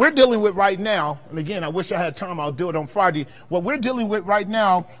 Just what we're dealing with right now, and again, I wish I had time, I'll do it on Friday. What we're dealing with right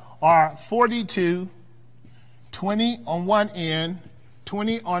now are 42, 20 on one end,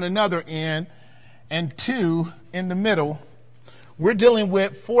 20 on another end, and 2 in the middle. We're dealing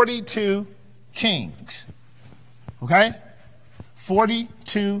with 42 kings. Okay?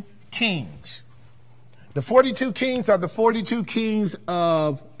 42 kings. The 42 kings are the 42 kings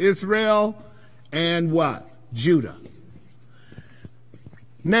of Israel and what? Judah.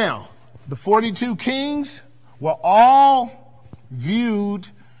 Now, the 42 kings were all viewed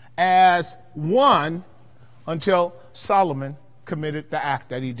as one until Solomon committed the act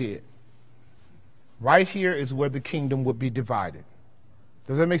that he did. Right here is where the kingdom would be divided.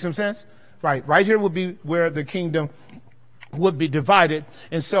 Does that make some sense? Right here would be where the kingdom would be divided.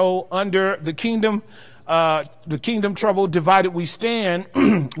 And so under the kingdom trouble divided we stand,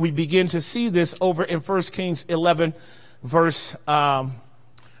 we begin to see this over in 1 Kings 11, verse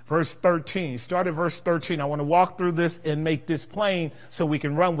 13. Start at verse 13. I want to walk through this and make this plain so we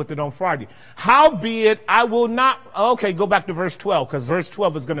can run with it on Friday. Howbeit, I will not, okay, go back to verse 12, because verse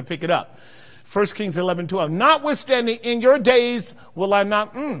 12 is going to pick it up. 1 Kings 11, 12. Notwithstanding, in your days will I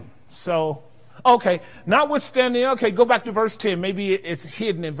not, notwithstanding, go back to verse 10. Maybe it's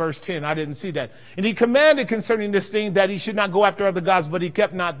hidden in verse 10. I didn't see that. And he commanded concerning this thing that he should not go after other gods, but he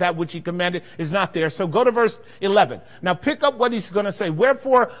kept not that which he commanded is not there. So go to verse 11. Now pick up what he's going to say.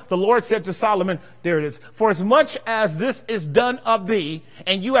 Wherefore the Lord said to Solomon, there it is, for as much as this is done of thee,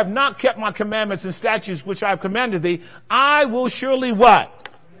 and you have not kept my commandments and statutes which I have commanded thee, I will surely what?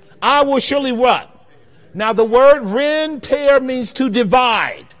 I will surely what? Now the word rend, tear means to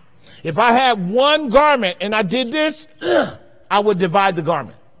divide. If I had one garment and I did this, I would divide the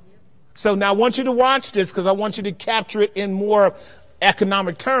garment. So now I want you to watch this because I want you to capture it in more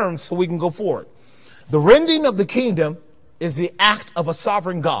economic terms so we can go forward. The rending of the kingdom is the act of a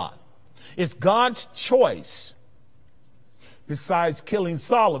sovereign God. It's God's choice besides killing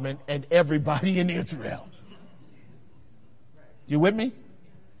Solomon and everybody in Israel. You with me?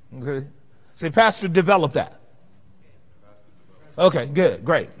 Okay. Say, Pastor, develop that. Okay, good,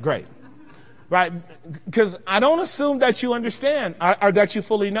 great. Right, because I don't assume that you understand or that you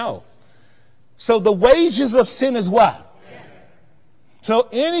fully know. So the wages of sin is what? So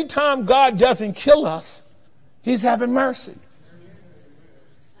anytime God doesn't kill us, he's having mercy.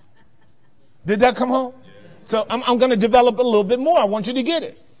 Did that come home? So I'm going to develop a little bit more. I want you to get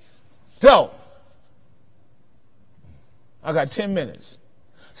it. So I got 10 minutes.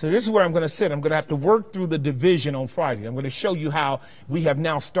 So this is where I'm going to sit. I'm going to have to work through the division on Friday. I'm going to show you how we have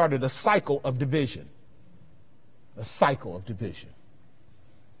now started a cycle of division. A cycle of division.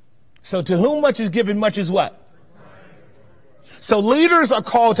 So to whom much is given, much is what? So leaders are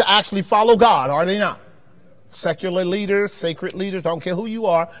called to actually follow God, are they not? Secular leaders, sacred leaders, I don't care who you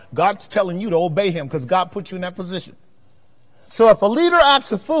are. God's telling you to obey him because God put you in that position. So if a leader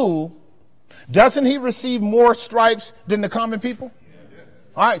acts a fool, doesn't he receive more stripes than the common people?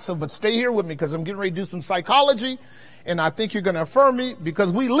 All right, so but stay here with me because I'm getting ready to do some psychology, and I think you're going to affirm me because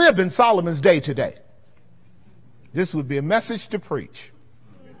we live in Solomon's day today. This would be a message to preach.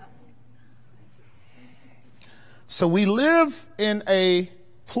 So we live in a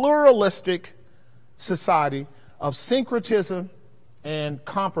pluralistic society of syncretism and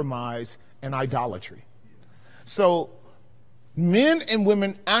compromise and idolatry. So men and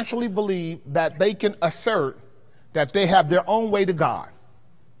women actually believe that they can assert that they have their own way to God.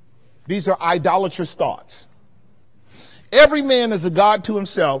 These are idolatrous thoughts. Every man is a God to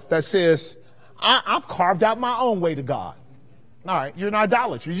himself that says, I've carved out my own way to God. All right, you're an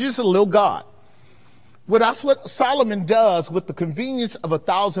idolater. You're just a little God. Well, that's what Solomon does with the convenience of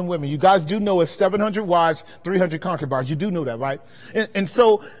 1,000 women. You guys do know it's 700 wives, 300 concubines. You do know that, right? And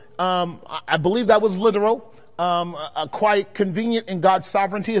so I believe that was literal. Quite convenient in God's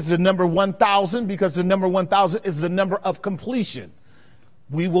sovereignty is the number 1,000, because the number 1,000 is the number of completion.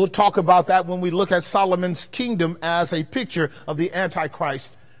 We will talk about that when we look at Solomon's kingdom as a picture of the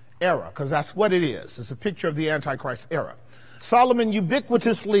Antichrist era, because that's what it is. It's a picture of the Antichrist era. Solomon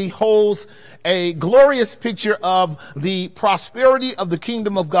ubiquitously holds a glorious picture of the prosperity of the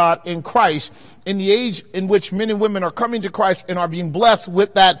kingdom of God in Christ in the age in which men and women are coming to Christ and are being blessed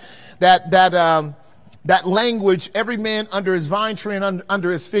with that language, every man under his vine tree and under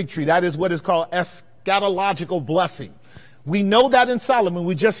his fig tree. That is what is called eschatological blessing. We know that in Solomon.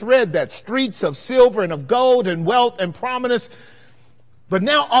 We just read that, streets of silver and of gold and wealth and prominence. But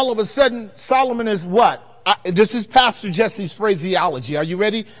now all of a sudden, Solomon is what? This is Pastor Jesse's phraseology. Are you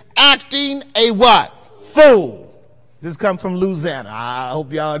ready? Acting a what? Fool. This comes from Louisiana. I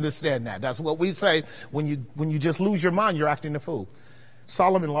hope y'all understand that. That's what we say when you just lose your mind, you're acting a fool.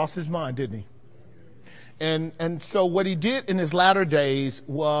 Solomon lost his mind, didn't he? And so what he did in his latter days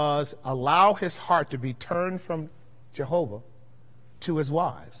was allow his heart to be turned from Jehovah to his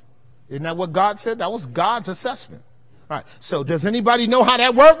wives. Isn't that what God said? That was God's assessment. All right. So does anybody know how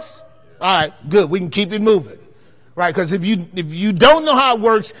that works? All right, good. We can keep it moving. Right? Because if you don't know how it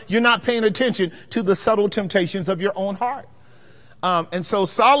works, you're not paying attention to the subtle temptations of your own heart. And so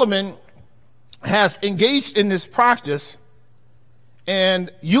Solomon has engaged in this practice,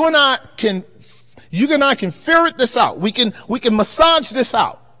 and you and I can ferret this out. We can massage this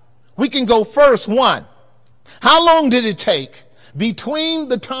out. We can go first. One, how long did it take between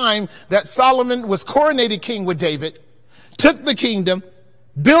the time that Solomon was coronated king with David, took the kingdom,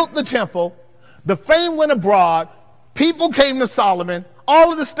 built the temple, the fame went abroad, people came to Solomon,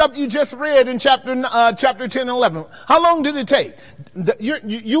 all of the stuff you just read in chapter 10 and 11. How long did it take?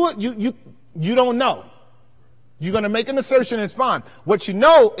 You don't know. You're going to make an assertion, it's fine. What you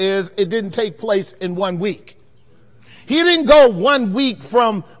know is it didn't take place in 1 week. He didn't go 1 week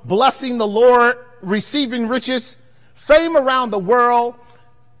from blessing the Lord, receiving riches, fame around the world,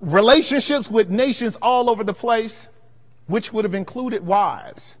 relationships with nations all over the place, which would have included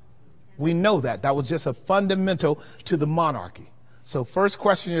wives. We know that. That was just a fundamental to the monarchy. So first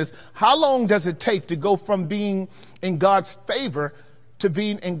question is, how long does it take to go from being in God's favor to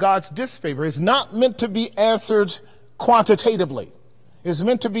being in God's disfavor? It's not meant to be answered quantitatively. It's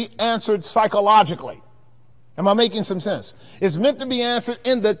meant to be answered psychologically. Am I making some sense? It's meant to be answered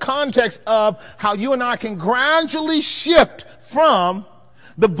in the context of how you and I can gradually shift from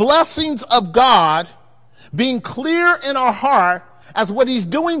the blessings of God being clear in our heart as what he's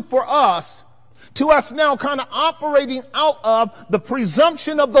doing for us, to us now kind of operating out of the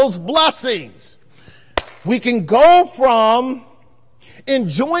presumption of those blessings. We can go from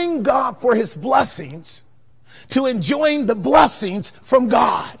enjoying God for his blessings to enjoying the blessings from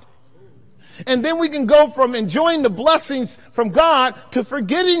God. And then we can go from enjoying the blessings from God to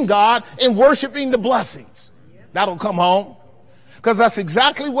forgetting God and worshiping the blessings. That'll come home. Because that's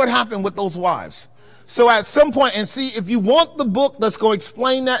exactly what happened with those wives. So at some point, and see, if you want the book that's going to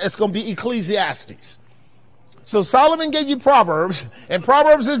explain that, it's going to be Ecclesiastes. So Solomon gave you Proverbs, and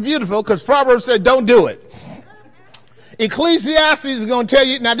Proverbs is beautiful because Proverbs said don't do it. Ecclesiastes is going to tell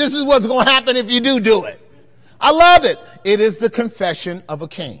you, now this is what's going to happen if you do it. I love it. It is the confession of a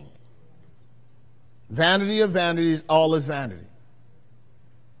king. Vanity of vanities, all is vanity.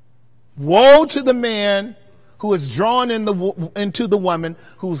 Woe to the man who is drawn into the woman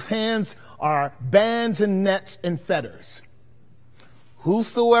whose hands are bands and nets and fetters.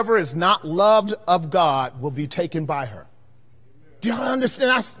 Whosoever is not loved of God will be taken by her. Do you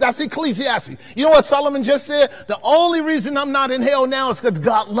understand? That's Ecclesiastes. You know what Solomon just said? The only reason I'm not in hell now is because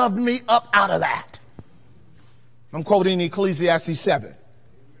God loved me up out of that. I'm quoting Ecclesiastes 7.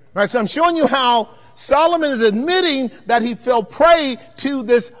 Right, so I'm showing you how Solomon is admitting that he fell prey to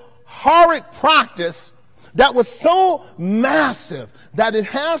this horrid practice that was so massive that it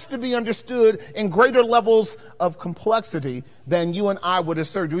has to be understood in greater levels of complexity than you and I would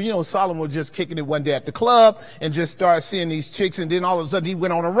assert. You know, Solomon was just kicking it one day at the club and just started seeing these chicks, and then all of a sudden he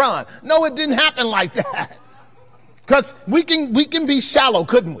went on a run. No, it didn't happen like that. Because we can be shallow,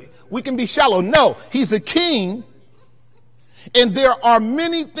 couldn't we? We can be shallow. No, he's a king, and there are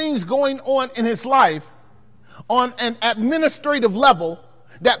many things going on in his life on an administrative level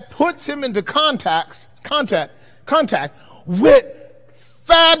that puts him into contact with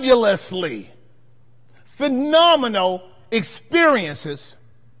fabulously phenomenal experiences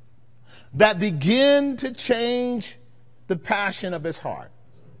that begin to change the passion of his heart.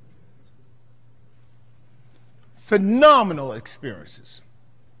 Phenomenal experiences.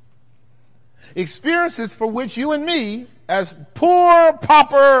 Experiences for which you and me, as poor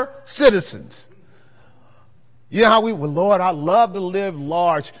pauper citizens, you know how well, Lord, I love to live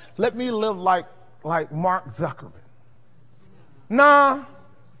large. Let me live like Mark Zuckerberg. Nah,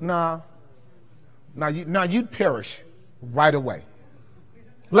 you'd perish right away.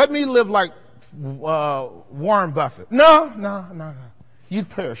 Let me live like Warren Buffett. No. You'd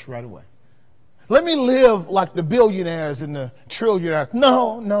perish right away. Let me live like the billionaires and the trillionaires.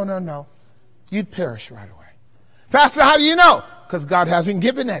 No. You'd perish right away. Pastor, how do you know? Because God hasn't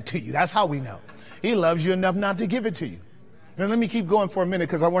given that to you. That's how we know. He loves you enough not to give it to you. Now, let me keep going for a minute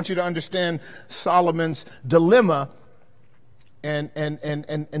because I want you to understand Solomon's dilemma and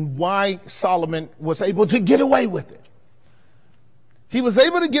why Solomon was able to get away with it. He was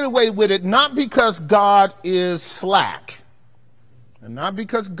able to get away with it not because God is slack, and not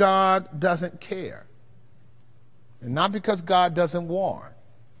because God doesn't care, and not because God doesn't warn.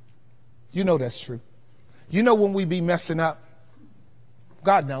 You know that's true. You know when we be messing up,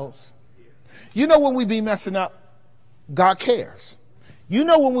 God knows. You know when we be messing up, God cares. You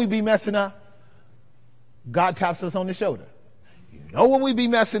know when we be messing up, God taps us on the shoulder. You know when we be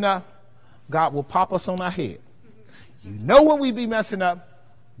messing up, God will pop us on our head. You know when we be messing up,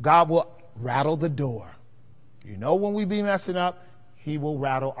 God will rattle the door. You know when we be messing up, he will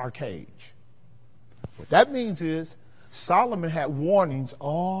rattle our cage. What that means is Solomon had warnings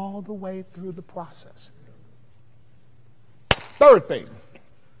all the way through the process. Third thing,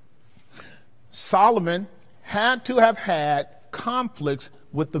 Solomon had to have had conflicts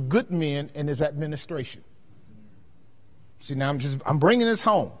with the good men in his administration. See, now I'm bringing this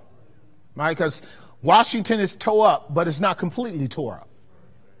home, right? Because Washington is tore up, but it's not completely tore up.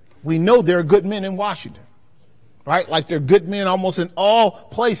 We know there are good men in Washington, right? Like there are good men almost in all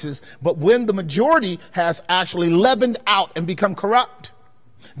places. But when the majority has actually leavened out and become corrupt,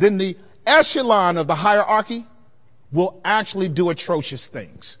 then the echelon of the hierarchy will actually do atrocious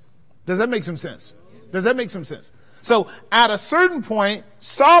things. Does that make some sense? Does that make some sense? So at a certain point,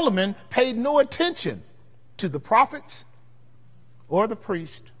 Solomon paid no attention to the prophets or the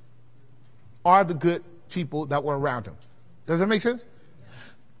priest or the good people that were around him. Does that make sense?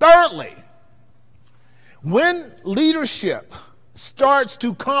 Thirdly, when leadership starts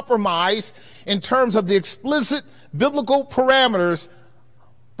to compromise in terms of the explicit biblical parameters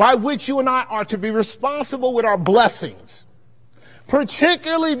by which you and I are to be responsible with our blessings,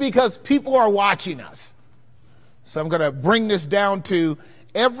 particularly because people are watching us. So I'm going to bring this down to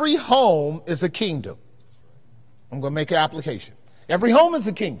every home is a kingdom. I'm going to make an application. Every home is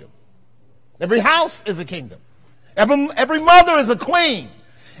a kingdom. Every house is a kingdom. Every mother is a queen.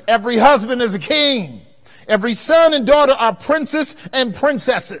 Every husband is a king. Every son and daughter are princes and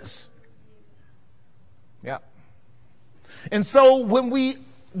princesses. Yeah. And so when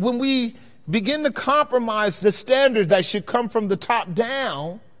we begin to compromise the standards that should come from the top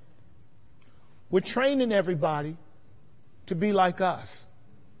down, we're training everybody to be like us.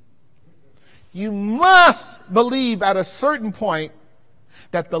 You must believe at a certain point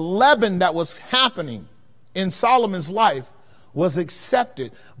that the leaven that was happening in Solomon's life was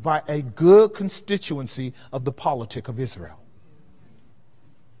accepted by a good constituency of the politic of Israel.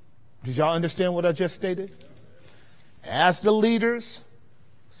 Did y'all understand what I just stated? As the leaders,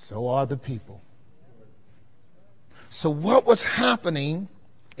 so are the people. So what was happening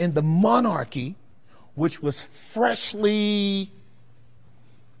in the monarchy, which was freshly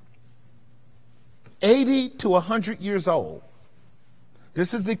 80 to 100 years old?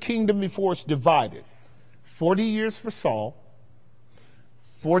 This is the kingdom before it's divided. 40 years for Saul,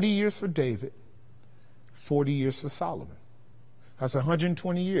 40 years for David, 40 years for Solomon. That's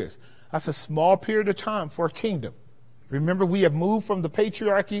 120 years. That's a small period of time for a kingdom. Remember, we have moved from the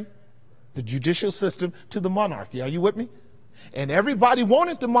patriarchy, the judicial system, to the monarchy. Are you with me? And everybody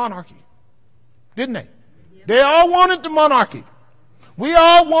wanted the monarchy, didn't they? They all wanted the monarchy. We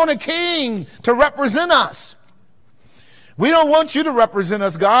all want a king to represent us. We don't want you to represent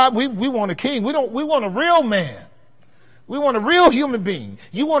us, God. We want a king. We want a real man. We want a real human being.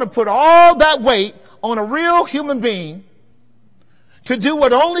 You want to put all that weight on a real human being to do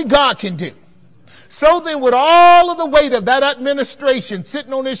what only God can do. So then with all of the weight of that administration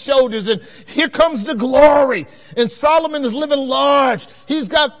sitting on his shoulders, and here comes the glory, and Solomon is living large. He's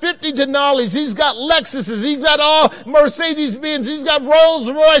got 50 Denali's, he's got Lexuses, he's got all Mercedes-Benz, he's got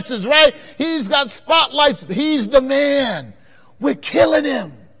Rolls Royces, right? He's got spotlights. He's the man. We're killing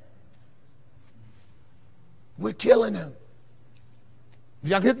him. We're killing him.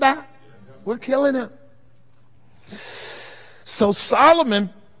 Did y'all get that? We're killing him. So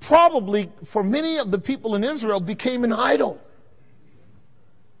Solomon probably, for many of the people in Israel, became an idol.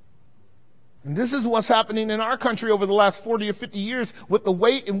 And this is what's happening in our country over the last 40 or 50 years with the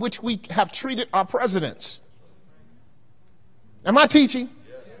way in which we have treated our presidents. Am I teaching?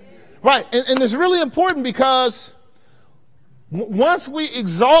 Yes. Right. And it's really important because once we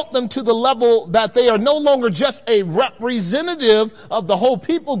exalt them to the level that they are no longer just a representative of the whole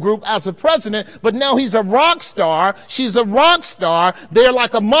people group as a president, but now he's a rock star, she's a rock star, they're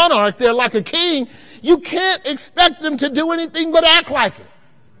like a monarch, they're like a king, you can't expect them to do anything but act like it.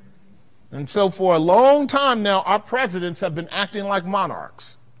 And so for a long time now, our presidents have been acting like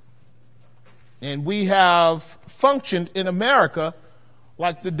monarchs. And we have functioned in America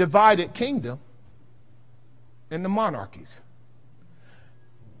like the divided kingdom and the monarchies.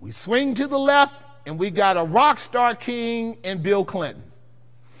 We swing to the left, and we got a rock star king in Bill Clinton.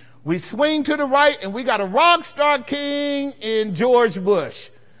 We swing to the right, and we got a rock star king in George Bush.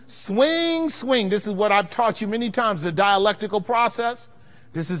 Swing, swing. This is what I've taught you many times, the dialectical process.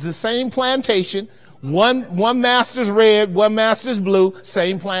 This is the same plantation. One master's red, one master's blue,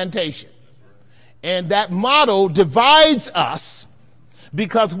 same plantation. And that model divides us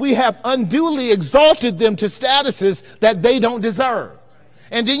because we have unduly exalted them to statuses that they don't deserve.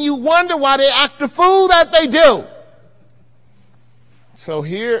 And then you wonder why they act the fool that they do. So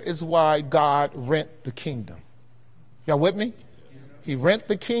here is why God rent the kingdom. Y'all with me? He rent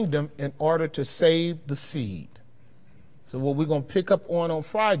the kingdom in order to save the seed. So what we're going to pick up on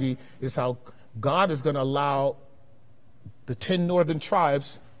Friday is how God is going to allow the 10 northern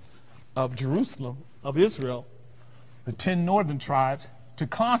tribes of Jerusalem, of Israel, the 10 northern tribes, to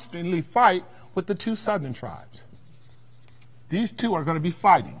constantly fight with the 2 southern tribes. These 2 are going to be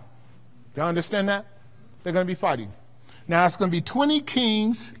fighting. Do you understand that? They're going to be fighting. Now, it's going to be 20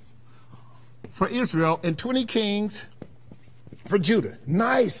 kings for Israel and 20 kings for Judah.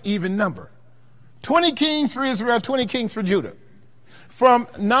 Nice, even number. 20 kings for Israel, 20 kings for Judah. From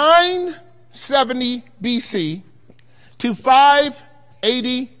 970 BC to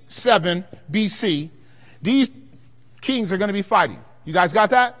 587 BC, these kings are going to be fighting. You guys got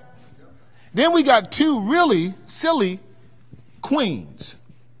that? Then we got 2 really silly queens.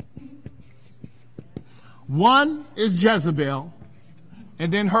 One is Jezebel,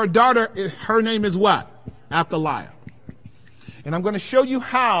 and then her daughter, her name is what? Athaliah. And I'm going to show you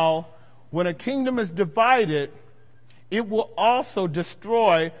how when a kingdom is divided, it will also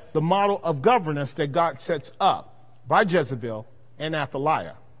destroy the model of governance that God sets up by Jezebel and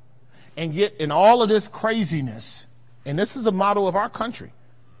Athaliah. And yet in all of this craziness, and this is a model of our country,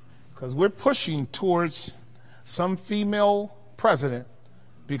 because we're pushing towards some female president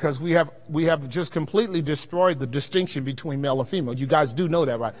because we have just completely destroyed the distinction between male and female. You guys do know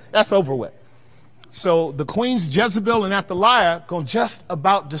that, right? That's over with. So the queens Jezebel and Athaliah going to just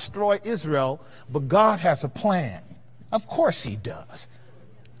about destroy Israel, but God has a plan. Of course he does.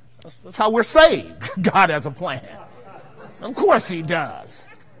 That's how we're saved. God has a plan. Of course he does.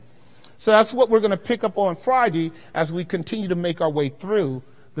 So that's what we're going to pick up on Friday as we continue to make our way through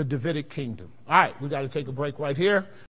the Davidic kingdom. All right, we got to take a break right here.